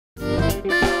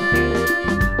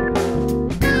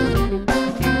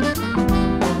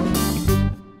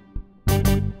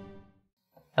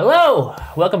Hello,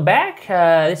 welcome back.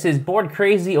 This is Board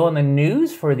Crazy on the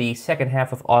News for the second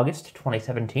half of August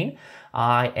 2017.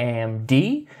 I am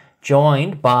D,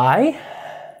 joined by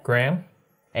Graham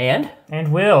and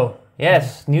Will.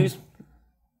 Yes,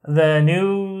 The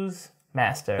News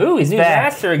Master. Ooh, he's News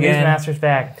Master again. News Master's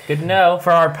back. Good to know.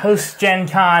 For our post-Gen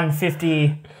Con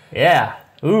 50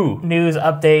 news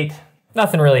update.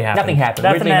 Nothing really happened. Nothing happened.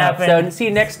 Nothing happened. So see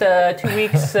you next 2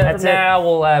 weeks from now.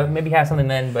 We'll maybe have something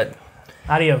then, but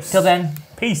Adios. till then,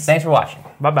 Peace. thanks for watching.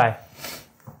 Bye-bye.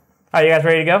 Are you guys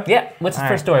ready to go? Yeah, what's the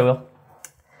first story, Will?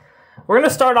 We're going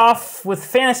to start off with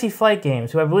Fantasy Flight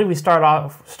Games, who I believe we started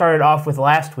off with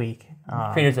last week.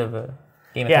 Creators of Game of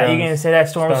Thrones. Yeah, you're going to say that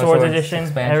Storm of Swords edition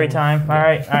expansion. every time? All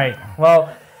right.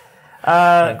 Well,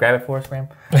 grab it for us, Graham.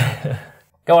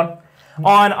 Go on.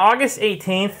 On August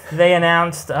 18th, they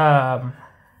announced a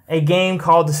game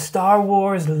called the Star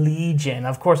Wars Legion.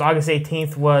 Of course, August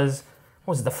 18th was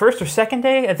it the first or second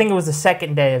day? I think it was the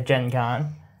second day of Gen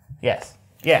Con. Yes.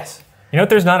 You know what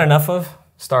there's not enough of?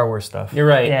 Star Wars stuff. You're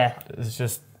right. Yeah. It's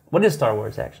just... What is Star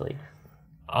Wars, actually?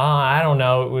 I don't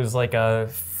know. It was like a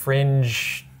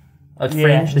fringe... A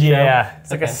fringe, the show? Yeah.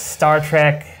 It's like a Star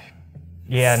Trek...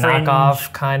 Yeah, fringe.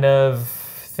 knockoff kind of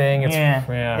thing. It's, Yeah.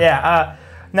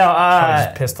 Probably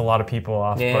just pissed a lot of people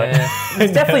off. Yeah. But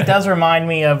it definitely does remind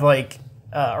me of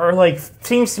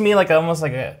seems to me like almost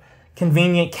like a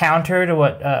convenient counter to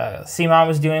what Simon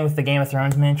was doing with the Game of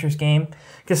Thrones miniatures game.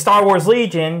 Because Star Wars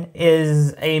Legion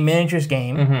is a miniatures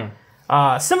game.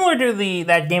 Similar to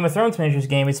that Game of Thrones miniatures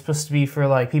game. It's supposed to be for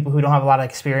like people who don't have a lot of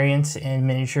experience in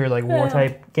miniature war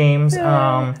type games.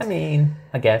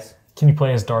 I guess. Can you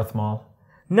play as Darth Maul?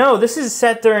 No, this is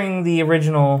set during the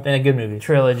original In a good movie.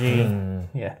 trilogy.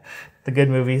 Yeah. The good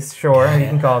movies, sure, you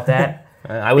can call it that.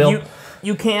 I will.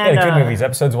 You can... Yeah, the good movies,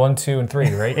 episodes 1, 2, and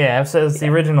 3, right? Yeah, episodes, the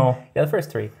original. Yeah, the first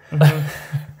three.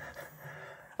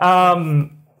 No,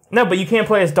 but you can't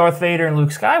play as Darth Vader and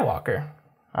Luke Skywalker.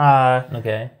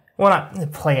 Okay. Well,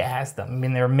 not play as them. I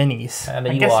mean, they're minis.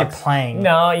 I guess you're playing.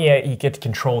 No, yeah, you get to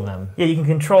control them. Yeah, you can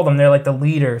control them. They're like the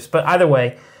leaders. But either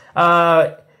way,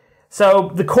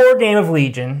 so the core game of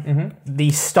Legion,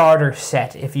 the starter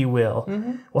set, if you will,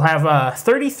 will have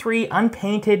 33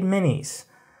 unpainted minis,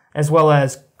 as well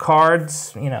as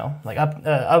cards, like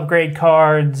upgrade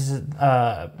cards,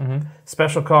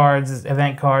 special cards,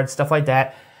 event cards, stuff like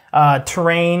that.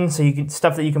 Terrain, so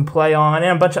stuff that you can play on,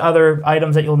 and a bunch of other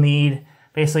items that you'll need,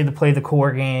 basically to play the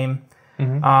core game.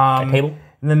 A table.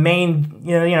 The main,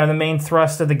 the main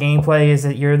thrust of the gameplay is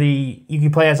that you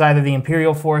can play as either the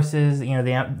Imperial forces,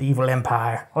 the Evil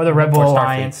Empire, or the Rebel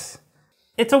Alliance.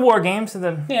 It's a war game, so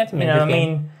it's a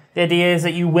game. The idea is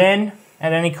that you win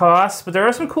at any cost, but there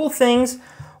are some cool things.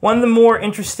 One of the more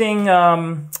interesting,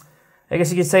 I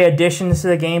guess you could say, additions to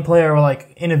the gameplay, or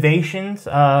like innovations,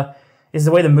 is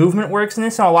the way the movement works in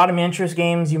this. So a lot of miniatures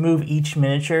games, you move each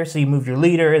miniature, so you move your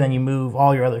leader, and then you move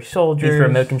all your other soldiers. These are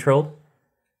remote controlled?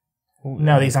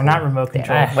 No, these are not remote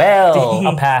controlled. Well,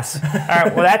 I'll pass. All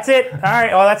right, well, that's it. All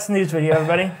right, well, that's the news video,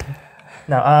 everybody.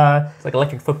 No, it's like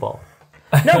electric football.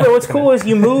 No, but what's cool is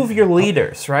you move your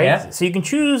leaders, right? Yeah. So you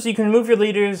can move your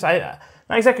leaders. I'm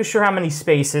not exactly sure how many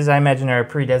spaces. I imagine there are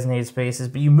pre-designated spaces,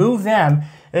 but you move them,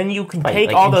 and then you can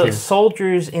take all the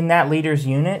soldiers in that leader's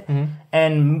unit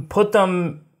and put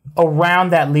them around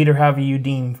that leader however you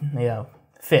deem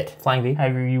fit. Flying V?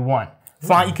 However you want.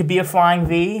 You could be a flying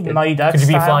V, Mighty Ducks Could you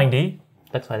be style. Flying D?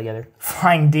 Let's fly together.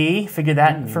 Flying D, figure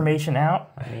that information out.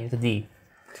 I mean, it's a D.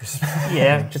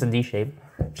 Yeah. Just a D shape.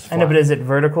 I know, but is it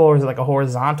vertical or is it like a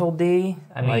horizontal D?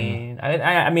 I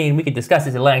mean, we could discuss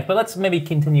this at length, but let's maybe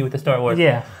continue with the Star Wars.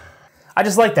 Yeah. I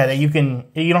just like that you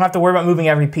don't have to worry about moving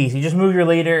every piece. You just move your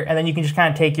leader, and then you can just kind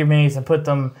of take your minis and put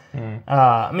them.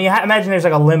 Imagine there's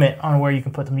like a limit on where you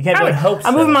can put them. You can't. I would hope so.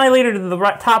 I'm moving my leader to the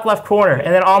top left corner,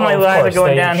 and then all my lines are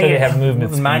going down here. They have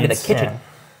movement Mine to the speeds. kitchen.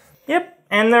 Yeah. Yep.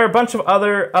 And there are a bunch of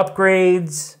other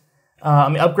upgrades,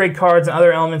 upgrade cards and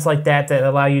other elements like that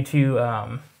allow you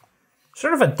to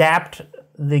sort of adapt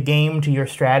the game to your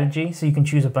strategy, so you can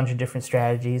choose a bunch of different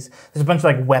strategies. There's a bunch of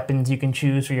like weapons you can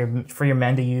choose for your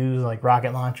men to use, like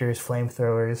rocket launchers,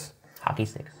 flamethrowers, Hockey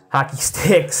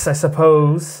sticks. I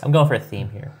suppose. I'm going for a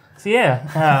theme here. So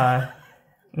yeah,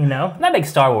 I'm not a big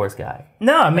Star Wars guy.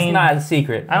 No, I mean, it's not a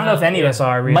secret. I don't know if any of us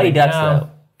are really. Mighty Ducks, No. though.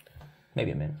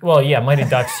 Maybe a minute. Well, yeah, Mighty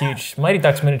Ducks, huge. Mighty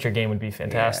Ducks miniature game would be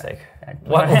fantastic. Yeah.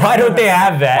 Why don't they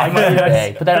have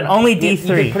that? Put that on, only you D3.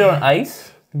 could put it on ice.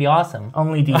 It'd be awesome.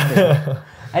 Only D3.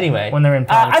 Anyway, when they're in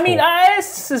pilot school.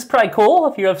 This is probably cool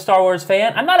if you're a Star Wars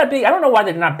fan. I don't know why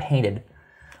they're not painted.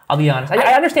 I'll be honest.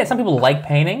 I understand some people like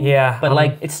painting. Yeah, but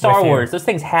like it's Star Wars. Those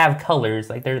things have colors.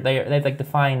 Like they have like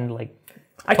defined like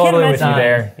I Totally can't with you imagine.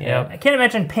 there. Yeah. Yep. I can't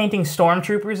imagine painting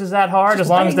stormtroopers is that hard as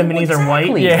long as the minis are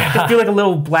white. Yeah. Just do like a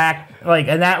little black, like,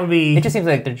 and that would be. It just seems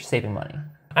like they're just saving money.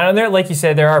 I know there, like you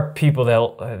said, there are people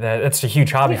that's a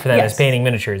huge hobby for them Yes. is painting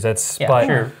miniatures. That's Yeah, but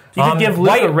sure. You could give Luke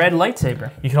white, a red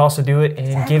lightsaber. You could also do it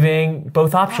in giving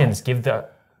both options. Give the,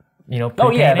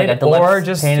 Oh yeah, like a deluxe or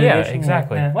just painted yeah, edition.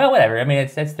 exactly. Yeah. Well, whatever. I mean,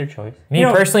 that's their choice. Me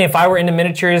personally, if I were into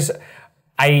miniatures,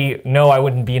 I know I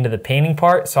wouldn't be into the painting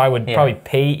part, so I would probably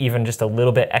pay even just a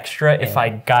little bit extra if I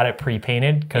got it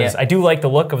pre-painted, because I do like the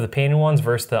look of the painted ones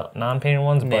versus the non-painted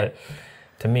ones, but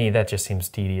to me, that just seems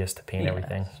tedious to paint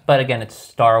everything. But again, it's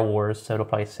Star Wars, so it'll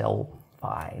probably sell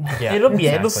fine. Yeah,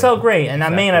 It'll sell great, and I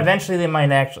mean, eventually they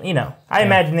might actually, I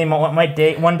imagine they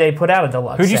might one day put out a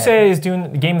deluxe. Who'd you set. say is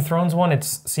doing the Game of Thrones one?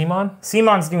 It's Simon?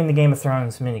 Simon's doing the Game of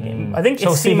Thrones minigame. I think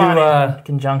So it's see Simon who, in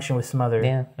conjunction with some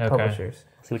other publishers.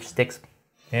 See which sticks.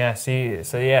 Yeah, see,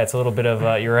 so yeah, it's a little bit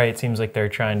of, you're right, it seems like they're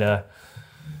trying to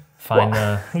find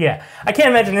Yeah, I can't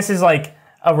imagine this is like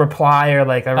a reply or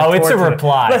like a Oh, it's a retort to it.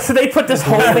 reply. So they put this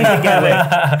whole thing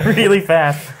together really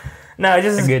fast. No,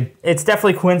 it's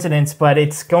definitely coincidence, but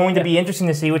it's going to be interesting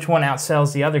to see which one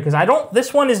outsells the other, because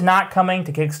this one is not coming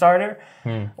to Kickstarter,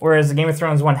 whereas the Game of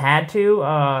Thrones one had to,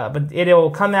 but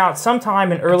it'll come out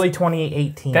sometime in early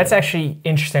 2018. That's actually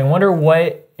interesting. I wonder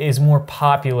what is more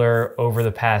popular over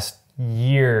the past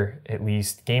year, at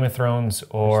least, Game of Thrones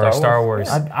or Star Wars.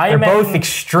 They're both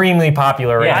extremely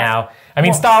popular right now. I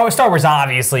mean, Star Wars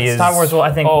obviously is... Star Wars will,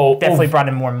 I think, definitely brought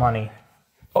in more money.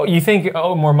 Oh, you think,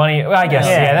 more money? Well, I guess,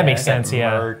 that makes sense,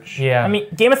 merch. Yeah. I mean,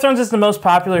 Game of Thrones is the most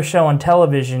popular show on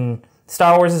television.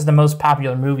 Star Wars is the most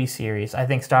popular movie series. I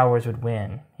think Star Wars would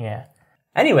win, yeah.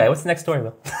 Anyway, what's the next story,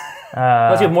 Will?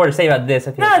 Unless you have more to say about this.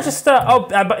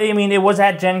 I mean, it was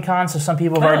at Gen Con, so some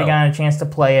people have already gotten a chance to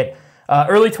play it.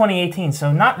 Early 2018,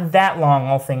 so not that long,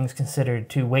 all things considered,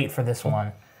 to wait for this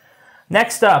one.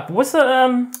 Next up, what's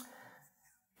the...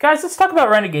 Guys, let's talk about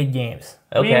Renegade Games.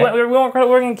 Okay. We're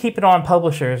going to keep it on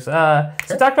publishers. So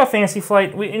talk about Fantasy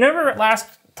Flight. You remember last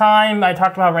time I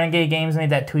talked about Renegade Games,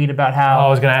 made that tweet about how... I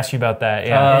was going to ask you about that,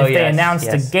 yeah. they announced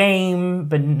a game,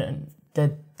 but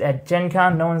at Gen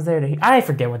Con, no one's there to... I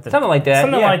forget what the... Something like that.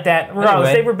 Something like that.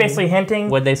 Anyway, they were basically hinting...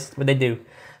 What'd they do?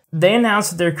 They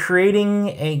announced that they're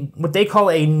creating what they call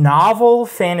a novel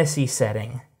fantasy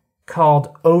setting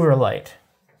called Overlight.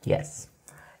 Yes.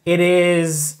 It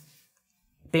is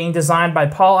being designed by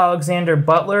Paul Alexander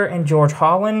Butler and George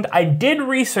Holland. I did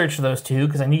research those two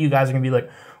because I knew you guys were going to be like,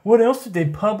 what else did they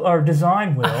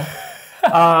design, Will?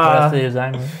 What else did they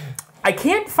design with? I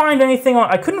couldn't find anything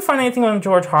on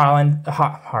George Holland,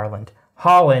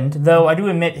 though I do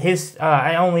admit his,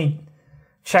 I only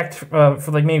checked for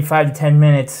like maybe 5 to 10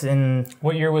 minutes.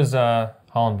 What year was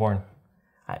Holland born?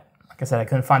 Like I said, I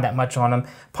couldn't find that much on him.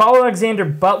 Paul Alexander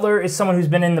Butler is someone who's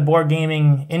been in the board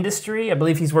gaming industry. I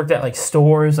believe he's worked at like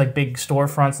stores, like big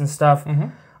storefronts and stuff.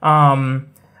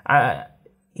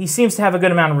 He seems to have a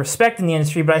good amount of respect in the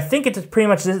industry, but I think it's pretty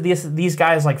much these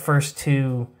guys like first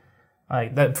two,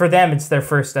 for them it's their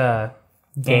first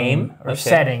game or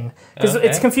setting, because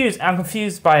it's confused. I'm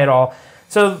confused by it all.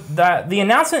 So the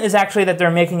announcement is actually that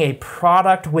they're making a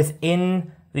product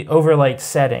within the Overlight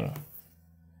setting.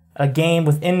 A game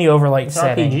within the Overlight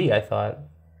setting. RPG, I thought.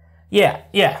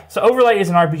 Yeah. So Overlight is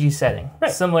an RPG setting.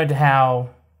 Right. Similar to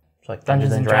how... It's like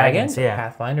Dungeons and Dragons,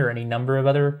 Pathfinder, or any number of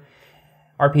other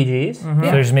RPGs. So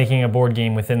they're just making a board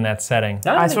game within that setting.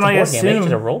 That's what I assume. It's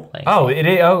just a role-playing. Oh, it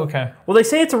is? Oh, okay. Well, they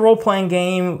say it's a role-playing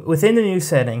game within the new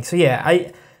setting. So yeah,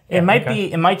 it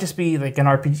might just be like an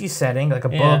RPG setting, like a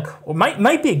book. Or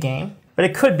might be a game. But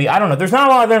it could be. I don't know. There's not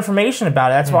a lot of information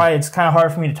about it. That's why it's kind of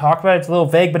hard for me to talk about it. It's a little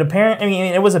vague. But apparently,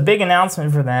 it was a big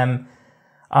announcement for them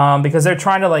because they're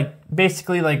trying to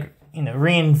basically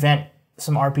reinvent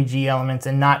some RPG elements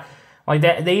and not like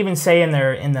that. They even say in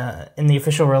the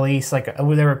official release, they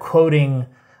were quoting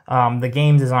the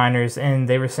game designers, and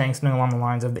they were saying something along the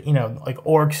lines of like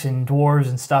orcs and dwarves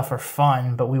and stuff are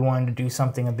fun, but we wanted to do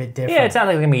something a bit different. Yeah, it sounds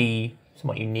like it's gonna be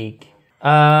somewhat unique.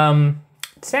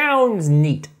 Sounds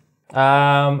neat.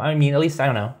 I mean, at least, I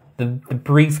don't know, the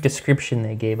brief description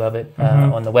they gave of it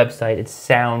on the website, it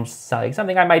sounds like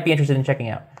something I might be interested in checking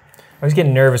out. I was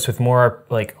getting nervous with more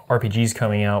RPGs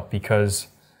coming out because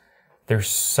there's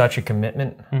such a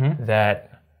commitment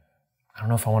that I don't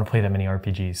know if I want to play that many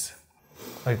RPGs.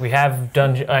 Like we have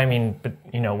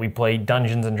we play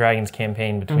Dungeons and Dragons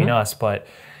campaign between us, but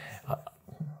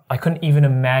I couldn't even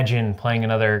imagine playing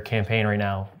another campaign right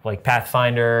now, like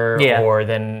Pathfinder, or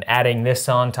then adding this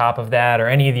on top of that, or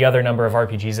any of the other number of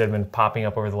RPGs that have been popping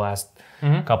up over the last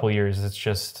couple of years. It's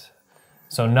just,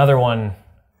 so another one,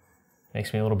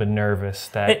 makes me a little bit nervous.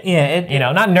 That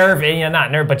not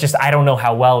nerve, but just I don't know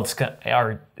how well it's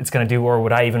gonna do, or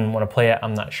would I even want to play it?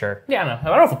 I'm not sure. Yeah, I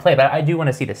don't know if to play it, but I do want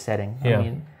to see the setting. Yeah. I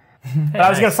mean, but I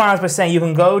was going to finalize by saying you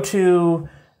can go to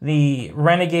the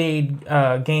Renegade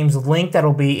Games link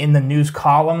that'll be in the news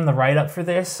column, the write-up for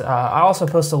this. I also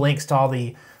post the links to all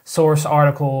the source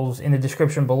articles in the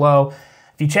description below.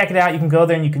 If you check it out, you can go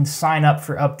there and you can sign up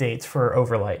for updates for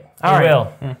Overlight. All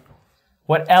right.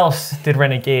 What else did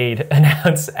Renegade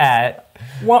announce at?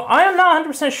 Well, I am not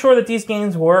 100% sure that these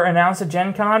games were announced at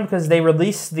Gen Con because they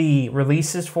released the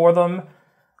releases for them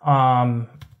on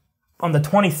the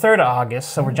 23rd of August,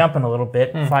 so we're jumping a little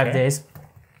bit, 5 days.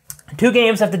 2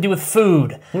 games have to do with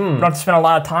food. We don't have to spend a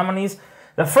lot of time on these.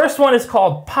 The first one is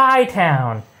called Pie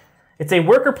Town. It's a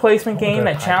worker placement game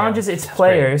that challenges its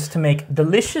players to make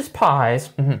delicious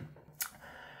pies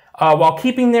while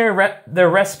keeping their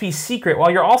recipes secret,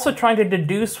 while you're also trying to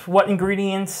deduce what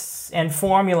ingredients and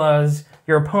formulas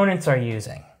your opponents are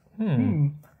using.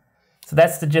 So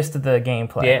that's the gist of the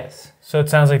gameplay. yes. So it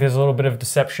sounds like there's a little bit of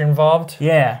deception involved.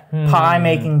 Yeah,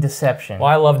 pie-making deception. Well,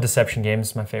 I love deception games.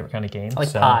 It's my favorite kind of game. I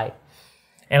like pie.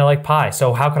 And I like pie.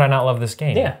 So how could I not love this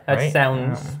game? Yeah, that right?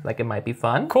 sounds like it might be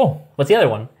fun. Cool. What's the other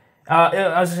one?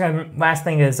 I was just gonna, last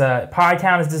thing is Pie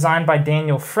Town is designed by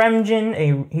Daniel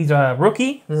Fremgen. He's a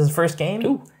rookie. This is his first game.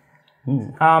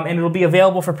 Ooh. And it'll be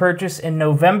available for purchase in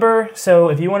November. So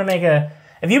if you want to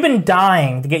if you've been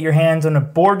dying to get your hands on a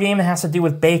board game that has to do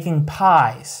with baking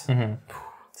pies,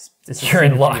 this is You're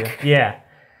in for luck. you. Yeah.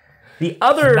 The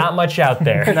other Not much out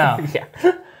there. no. Yeah.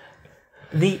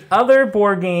 The other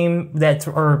board game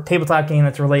or tabletop game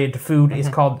that's related to food is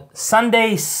called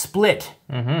Sunday Split.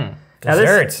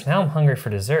 Desserts. Now I'm hungry for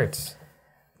desserts.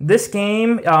 This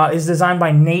game is designed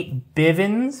by Nate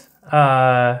Bivens.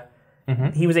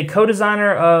 He was a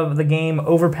co-designer of the game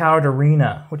Overpowered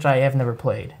Arena, which I have never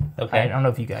played. Okay. I don't know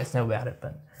if you guys know about it,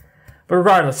 but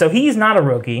regardless. So he's not a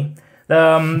rookie.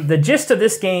 The gist of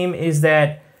this game is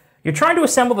that you're trying to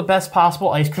assemble the best possible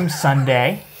ice cream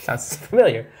sundae. Sounds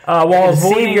familiar. While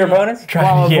avoiding your opponents?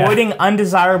 avoiding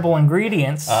undesirable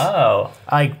ingredients Oh.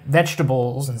 like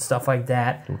vegetables and stuff like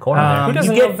that. Corn in there. Who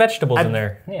doesn't you love vegetables in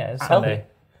there? Yeah, it's Sunday. healthy.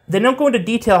 They don't go into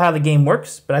detail how the game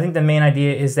works, but I think the main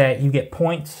idea is that you get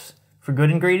points for good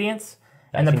ingredients,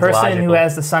 and the seems person logical. who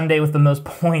has the sundae with the most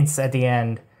points at the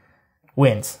end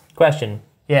wins. Question.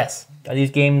 Yes. Are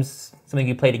these games something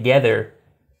you play together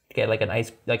to get like a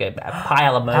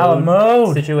pile of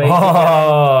mode, situation?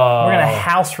 Oh. We're going to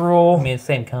house rule I mean, it's the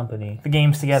same company. the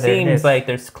games together. It Seems is. like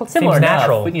they're similar enough.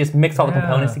 natural. We can just mix all the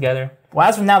components together. Well,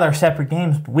 as of now, they're separate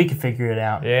games, but we could figure it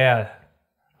out. Yeah.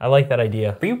 I like that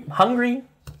idea. Are you hungry?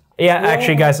 Yeah,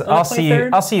 actually, guys, I'll see you. 23rd?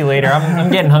 I'll see you later. I'm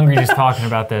getting hungry just talking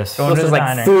about this. Going to This is the like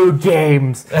diner. food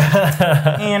games.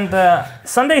 And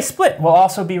Sunday Split will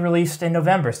also be released in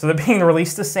November, so they're being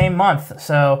released the same month.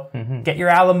 So get your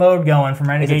a la mode going from Is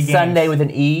Renegade it Games. Sunday with an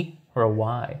E or a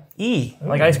Y? E,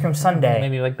 like ice cream sundae.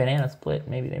 Maybe like banana split.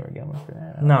 Maybe they were going for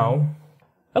that. No.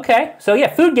 Okay, so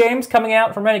yeah, food games coming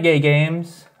out from Renegade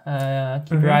Games.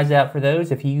 Keep your eyes out for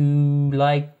those if you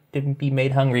like to be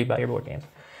made hungry by your board games.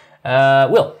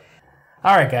 Will.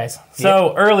 All right, guys.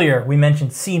 So earlier we mentioned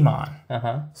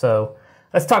CMON. So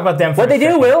let's talk about them for What'd they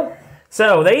do, Will?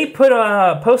 So they put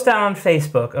a post out on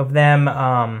Facebook of them.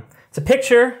 It's a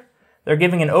picture. They're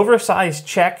giving an oversized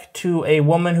check to a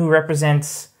woman who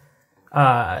represents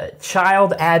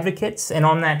child advocates, and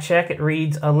on that check it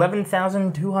reads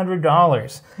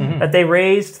 $11,200 that they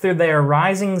raised through their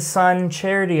Rising Sun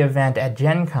charity event at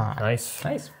Gen Con. Nice.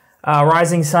 Nice.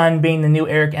 Rising Sun being the new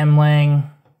Eric M. Lang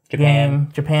Japan.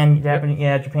 game. Japan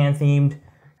themed.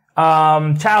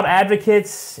 Child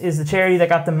Advocates is the charity that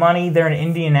got the money. They're an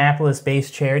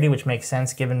Indianapolis-based charity, which makes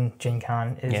sense given Gen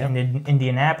Con is in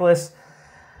Indianapolis.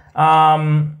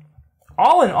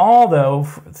 All in all, though,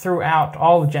 throughout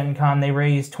all of Gen Con, they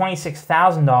raised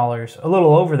 $26,000, a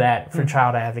little over that, for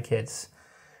Child Advocates.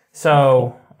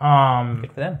 So,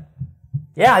 Good for them.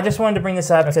 yeah, I just wanted to bring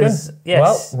this up because,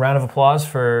 yes, Well, round of applause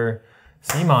for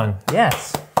Simon.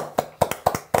 yes.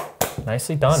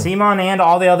 Nicely done. Simon and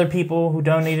all the other people who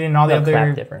donated and all the They'll clap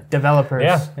other different. developers.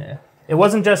 Yeah. It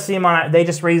wasn't just Simon. They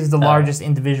just raised the largest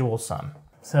individual sum.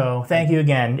 So thank you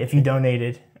again if you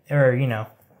donated or,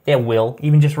 Yeah, Will.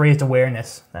 even just raised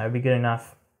awareness. That would be good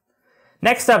enough.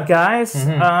 Next up, guys,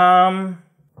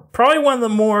 probably one of the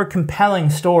more compelling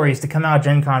stories to come out of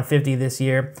Gen Con 50 this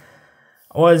year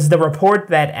was the report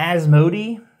that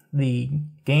Asmodee, the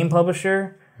game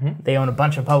publisher, they own a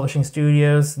bunch of publishing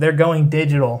studios, they're going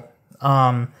digital.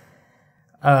 And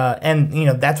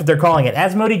that's what they're calling it.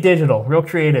 Asmodee Digital. Real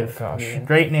creative. Gosh.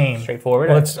 Great name. Straightforward.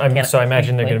 Well, I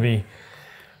imagine they're going to be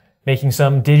making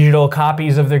some digital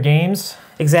copies of their games.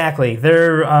 Exactly.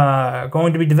 They're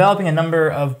going to be developing a number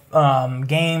of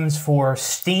games for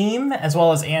Steam as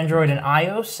well as Android and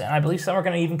iOS, and I believe some are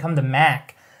going to even come to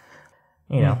Mac.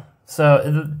 You know,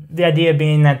 so the idea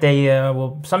being that they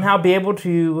will somehow be able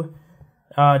to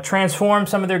transform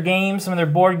some of their games, some of their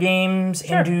board games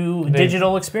into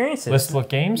digital experiences. List what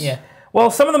games? Yeah. Well,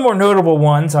 some of the more notable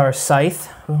ones are Scythe,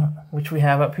 which we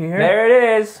have up here. There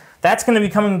it is. That's going to be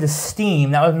coming to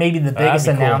Steam. That was maybe the biggest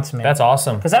announcement. That's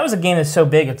awesome. Because that was a game that's so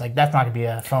big, it's like, that's not going to be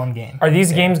a phone game. Are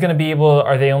these games going to be able,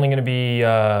 are they only going to be,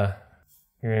 you're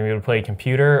going to be able to play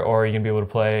computer, or are you going to be able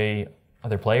to play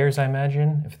other players, I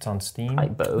imagine, if it's on Steam?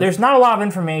 Like both. There's not a lot of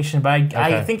information, but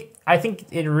I think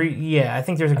there's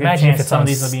a good chance if it's some on of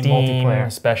these will be Steam, multiplayer.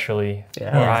 especially.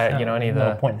 Yeah. Or you know, any of No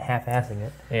the... point in half-assing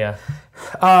it. Yeah.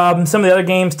 Some of the other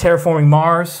games, Terraforming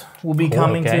Mars, will be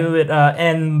coming okay. to it,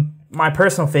 and my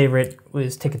personal favorite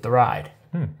was Ticket to Ride.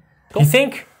 Do you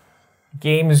think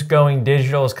games going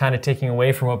digital is kind of taking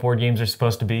away from what board games are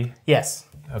supposed to be? Yes.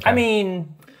 Okay. I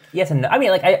mean, yes and no. I mean,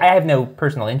 like, I have no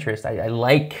personal interest. I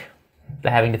like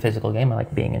having the physical game. I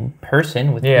like being in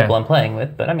person with people I'm playing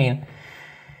with. But I mean,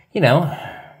 you know.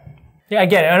 Yeah, I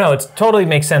get it. I know it totally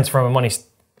makes sense from a money.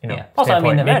 Also, I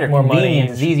mean, the matter of more money.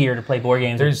 convenience, it's easier to play board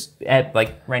games at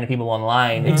like random people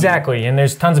online. Exactly, and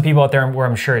there's tons of people out there where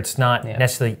I'm sure it's not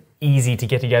necessarily easy to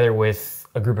get together with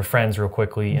a group of friends real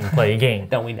quickly and play a game.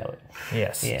 Don't we know it?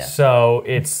 Yes. Yeah. So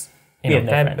it's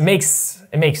it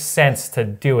makes sense to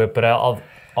do it, but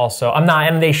I'm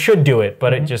not, and they should do it,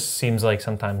 but it just seems like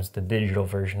sometimes the digital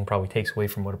version probably takes away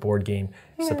from what a board game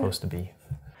is supposed to be.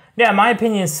 Yeah, my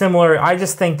opinion is similar. I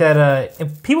just think that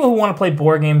if people who want to play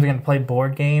board games are going to play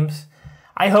board games,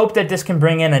 I hope that this can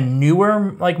bring in a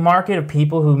newer market of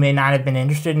people who may not have been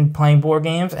interested in playing board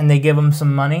games, and they give them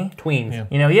some money. Tweens.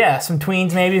 Yeah. Some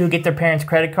tweens maybe who get their parents'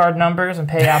 credit card numbers and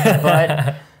pay out the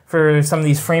butt for some of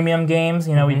these freemium games.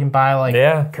 You know, you can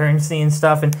buy currency and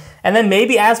stuff, and then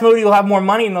maybe Asmodee will have more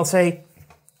money and they'll say,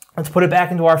 let's put it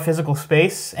back into our physical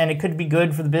space, and it could be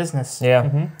good for the business.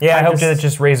 Yeah, I hope that it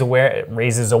just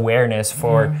raises awareness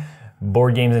for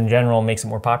board games in general, and makes it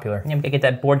more popular. Yeah, we gotta get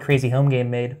that board crazy home game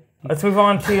made. Let's move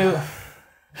on to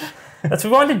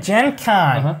Gen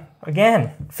Con.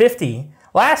 Again, 50.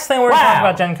 Last thing we're going to talk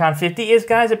about Gen Con 50 is,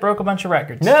 guys, it broke a bunch of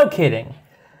records. No kidding.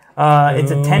 Its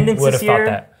attendance this year. Would have thought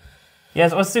that.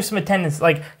 Yes, let's do some attendance.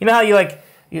 Like, you know how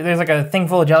there's like a thing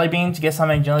full of jelly beans. You guess how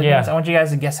many jelly beans? I want you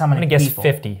guys to guess how many I'm gonna people.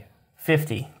 guess 50.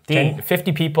 50.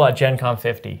 50 people at Gen Con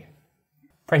 50.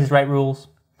 Price is Right rules.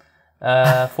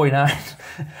 49. I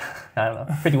don't know.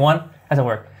 51. How's it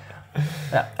work?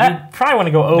 I probably want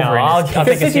to go over No, it. I'll take a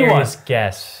 51. serious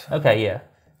guess. Okay, yeah. You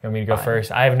want me to go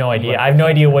first? I have no idea. I have no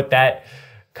idea what that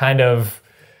kind of...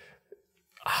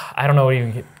 I don't know what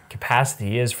even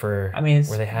capacity is for It's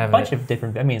where they have a bunch of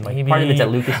different... I mean, like, Maybe, part of it's at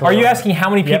Lucas. Are you asking how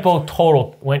many people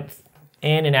total went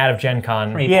in and out of Gen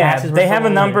Con? Yeah, they have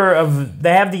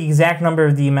they have the exact number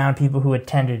of the amount of people who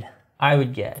attended. I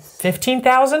would guess.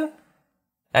 15,000?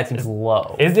 That seems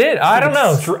low. Is it? I don't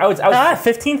know.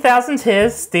 15,000's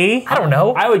his, Steve. I don't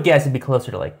know. I would guess it'd be closer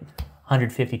to like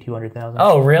 150, 200,000.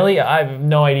 Oh, really? I have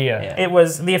no idea. Yeah. It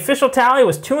was the official tally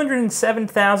was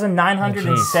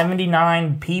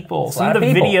 207,979 people. Some of the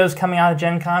videos coming out of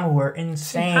Gen Con were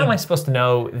insane. How am I supposed to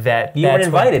know that You weren't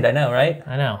invited, I know, right?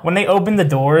 I know. When they open the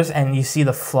doors and you see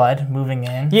the flood moving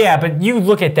in. Yeah, but you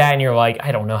look at that and you're like,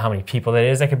 I don't know how many people that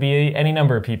is. That could be any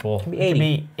number of people. It could be 80. Could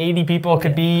be 80 people. It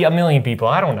could be 1 million people.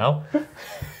 I don't know.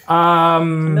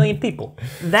 1 million people.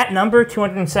 That number,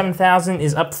 207,000,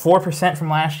 is up 4% from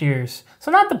last year's.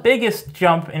 So not the biggest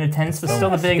jump in attendance, but still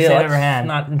the biggest they've ever had.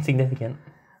 Not insignificant.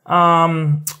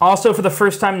 Also, for the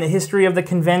first time in the history of the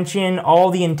convention,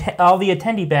 all the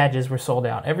attendee badges were sold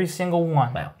out. Every single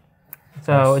one. Wow.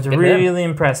 So it's really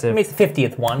impressive. I mean, it's the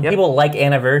 50th one. People like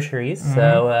anniversaries,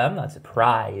 so I'm not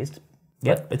surprised.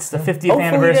 Yep, it's the 50th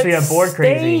anniversary of Board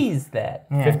Crazy. That.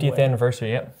 Yeah. 50th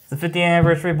anniversary, yep. It's the 50th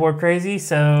anniversary of Board Crazy,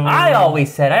 so... I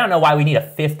always said, I don't know why we need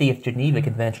a 50th Geneva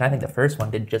convention. I think the first one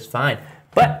did just fine.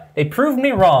 But they proved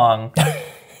me wrong.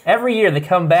 Every year they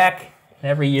come back,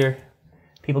 and every year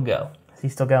people go. Is he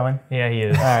still going? Yeah, he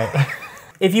is. All right.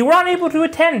 If you were unable to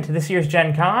attend this year's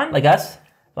Gen Con... Like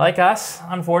us,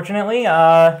 unfortunately,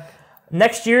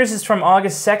 next year's is from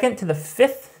August 2nd to the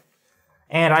 5th.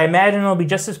 And I imagine it'll be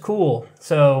just as cool.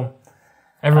 So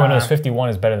everyone knows 51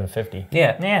 is better than 50.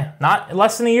 Yeah, not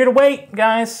less than a year to wait,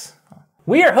 guys.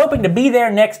 We are hoping to be there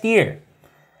next year.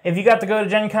 If you got to go to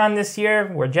Gen Con this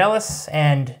year, we're jealous.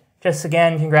 And just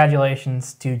again,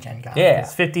 congratulations to Gen Con. Yeah.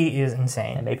 50 is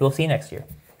insane. And maybe we'll see you next year.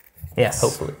 Yes.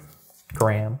 Hopefully.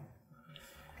 Graham.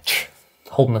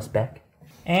 Holding us back.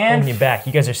 And Holding you back.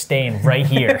 You guys are staying right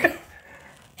here.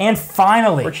 and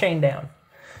finally, We're chained down.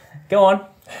 Go on.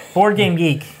 Board Game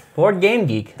Geek. Board Game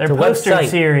Geek. Their It's a poster website.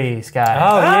 series, guys.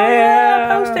 Oh,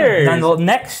 yeah. Posters. And the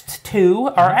next two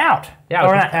are out. Yeah,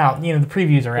 or not out. You know, the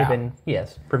previews are They've out. been,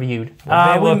 yes, reviewed.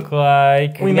 They look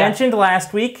like... We mentioned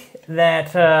last week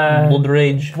that Blood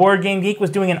Rage. Board Game Geek was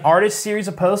doing an artist series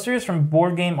of posters from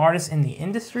board game artists in the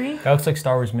industry. That looks like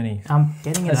Star Wars minis. I'm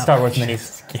getting it up. Star Wars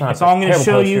minis. It's not a So I'm going to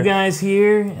terrible show you poster. guys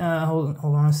here. Hold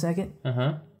on a second.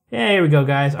 Uh-huh. Yeah, here we go,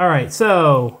 guys. All right,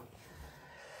 so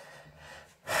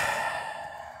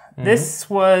this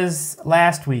was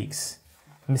last week's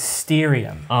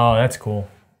Mysterium. Oh, that's cool.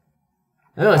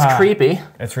 Oh, it's creepy.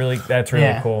 That's really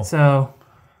Yeah, cool. So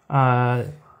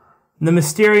the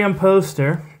Mysterium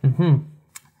poster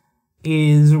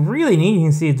is really neat. You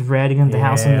can see it's red. You got the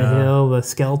house on the Yeah. hill, the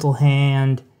skeletal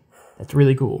hand. That's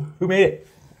really cool. Who made it?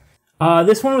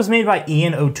 This one was made by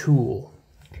Ian O'Toole.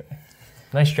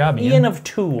 Nice job, Ian. Ian of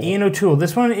Tool. Ian O'Toole.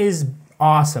 This one is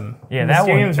awesome. Yeah, that one.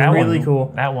 Mysterium's That really one,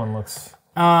 cool. That one looks...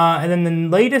 And then the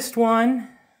latest one,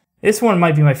 this one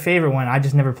might be my favorite one. I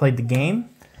just never played the game.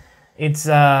 It's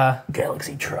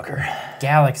Galaxy Trucker.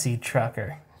 Galaxy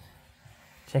Trucker.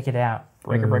 Check it out.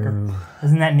 Breaker.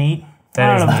 Isn't that neat? That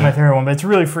I is don't know if it's my favorite one, but it's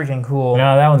really freaking cool.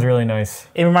 No, that one's really nice.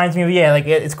 It reminds me of,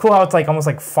 it's cool how it's like almost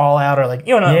like Fallout or like,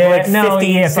 like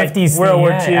 50s, like 50s World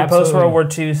War yeah, II, absolutely. post-World War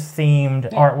II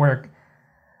themed artwork.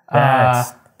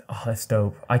 That's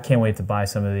dope. I can't wait to buy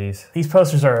some of these. These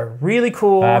posters are really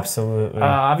cool. Absolutely.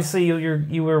 Obviously,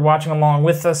 you were watching along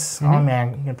with us. Oh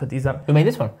man, I'm gonna put these up. Who made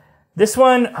this one? This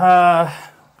one,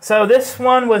 so this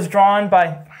one was drawn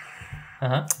by,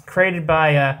 created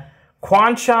by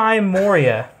Kwanchai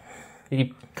Moria. Are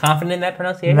you confident in that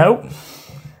pronunciation? Nope,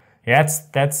 yeah,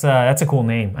 that's a cool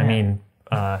name. I mean,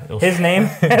 his name.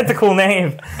 That's a cool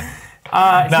name.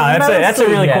 that's a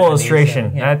really cool Japanese,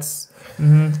 illustration. yeah. That's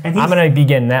I'm gonna be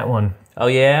getting that one. Oh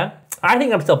yeah. I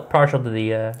think I'm still partial to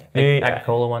the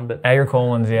Agricola one, but Agricola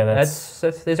ones, yeah. That's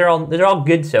these are all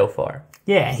good so far.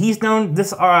 Yeah, he's known.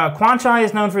 This Kwanchai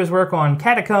is known for his work on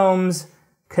Catacombs,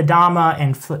 Kadama,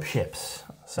 and Flip Ships.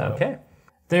 So Okay.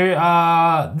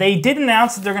 they did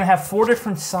announce that they're going to have 4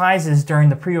 different sizes during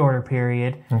the pre-order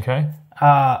period. okay.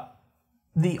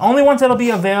 The only ones that'll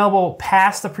be available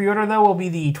past the pre-order, though, will be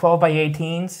the 12 by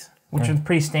 18s, which is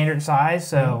pretty standard size.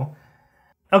 So,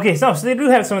 okay, so they do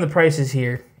have some of the prices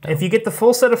here. If you get the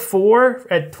full set of 4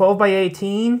 at 12 by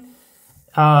 18,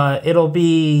 it'll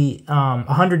be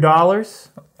 $100.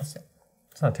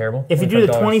 It's not terrible. If you do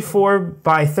the $25. 24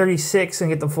 by 36 and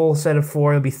get the full set of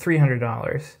 4, it'll be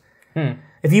 $300.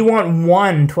 If you want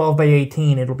one 12 by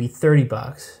 18, it'll be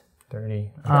 $30.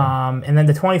 30. And then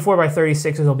the 24 by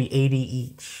 36 will be 80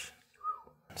 each.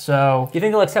 So Do you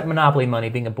think they'll accept Monopoly money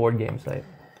being a board game site?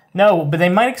 no, but they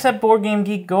might accept Board Game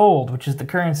Geek Gold, which is the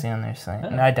currency on their site.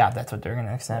 And I doubt that's what they're going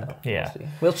to accept. Yeah.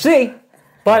 We'll see.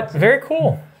 But very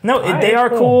cool. No, they are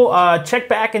cool. Check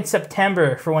back in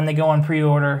September for when they go on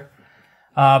pre-order,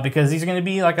 because these are going to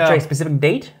be like Sorry, specific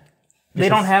date? they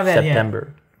don't have that yet.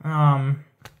 September.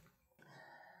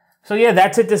 So yeah,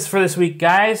 that's it for this week,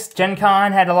 guys. Gen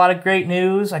Con had a lot of great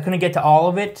news. I couldn't get to all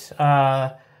of it.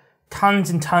 Tons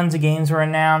and tons of games were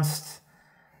announced.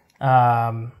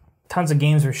 Tons of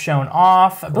games were shown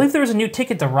off. I believe there was a new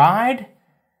Ticket to Ride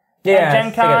at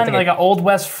Gen Con, like an Old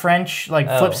West French, like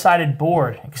flip-sided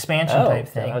board expansion type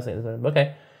thing, I was thinking,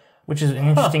 okay. which is an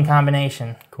interesting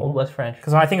combination. Old West French.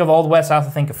 Because when I think of Old west, I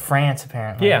also think of France,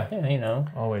 apparently. Yeah. Yeah, you know.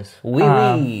 Always. Oui,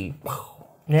 oui.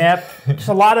 Yep. Just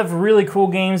a lot of really cool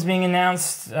games being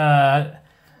announced. Yeah.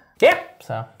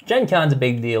 So Gen Con's a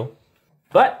big deal.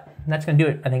 But that's going to do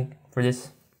it, I think, for this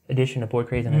edition of Board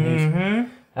Craze in the News.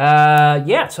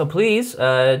 Yeah, so please,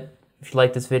 if you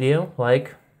like this video,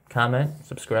 like, comment,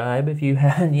 subscribe if you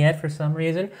haven't yet for some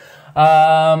reason.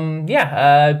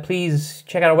 Please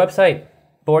check out our website,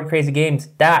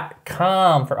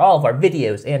 boardcrazygames.com, for all of our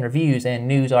videos and reviews and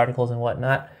news articles and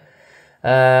whatnot.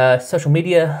 Social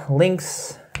media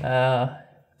links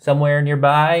somewhere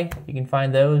nearby. You can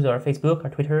find those, our Facebook, our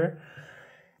Twitter,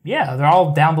 yeah, they're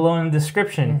all down below in the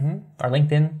description. our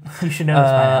LinkedIn. You should know this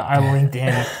by now. Our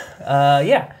LinkedIn.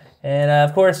 And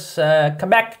of course, come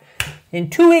back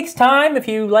in 2 weeks' time if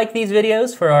you like these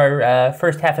videos for our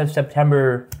first half of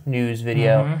September news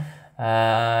video.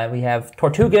 We have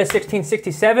Tortuga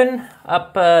 1667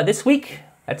 up this week.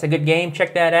 That's a good game.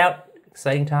 Check that out.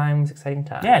 Exciting times, exciting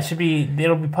times. Yeah,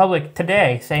 it'll be public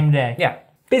today, same day. Yeah.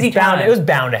 Busy time. It was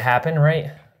bound to happen,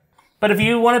 right? But if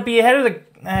you want to be ahead of the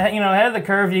ahead of the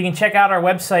curve, you can check out our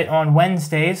website on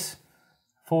Wednesdays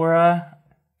for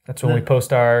That's when we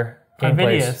post our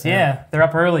gameplays. videos. Yeah, they're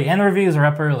up early, and the reviews are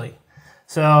up early.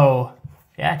 So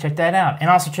Yeah, check that out. And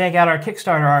also check out our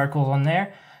Kickstarter articles on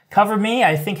there. Cover Me,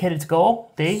 I think, hit its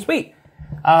goal. D. Sweet.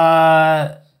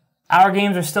 Our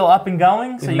games are still up and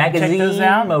going, so you can check those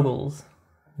out. Moguls.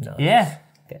 Nice. Yeah.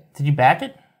 Did you back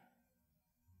it?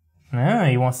 No,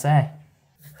 you won't say.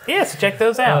 Yeah, so check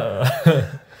those out.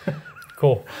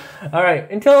 Cool. All right.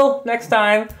 Until next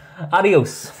time,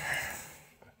 adios.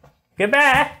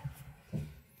 Goodbye.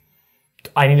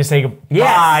 I need to say goodbye.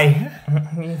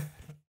 Yes.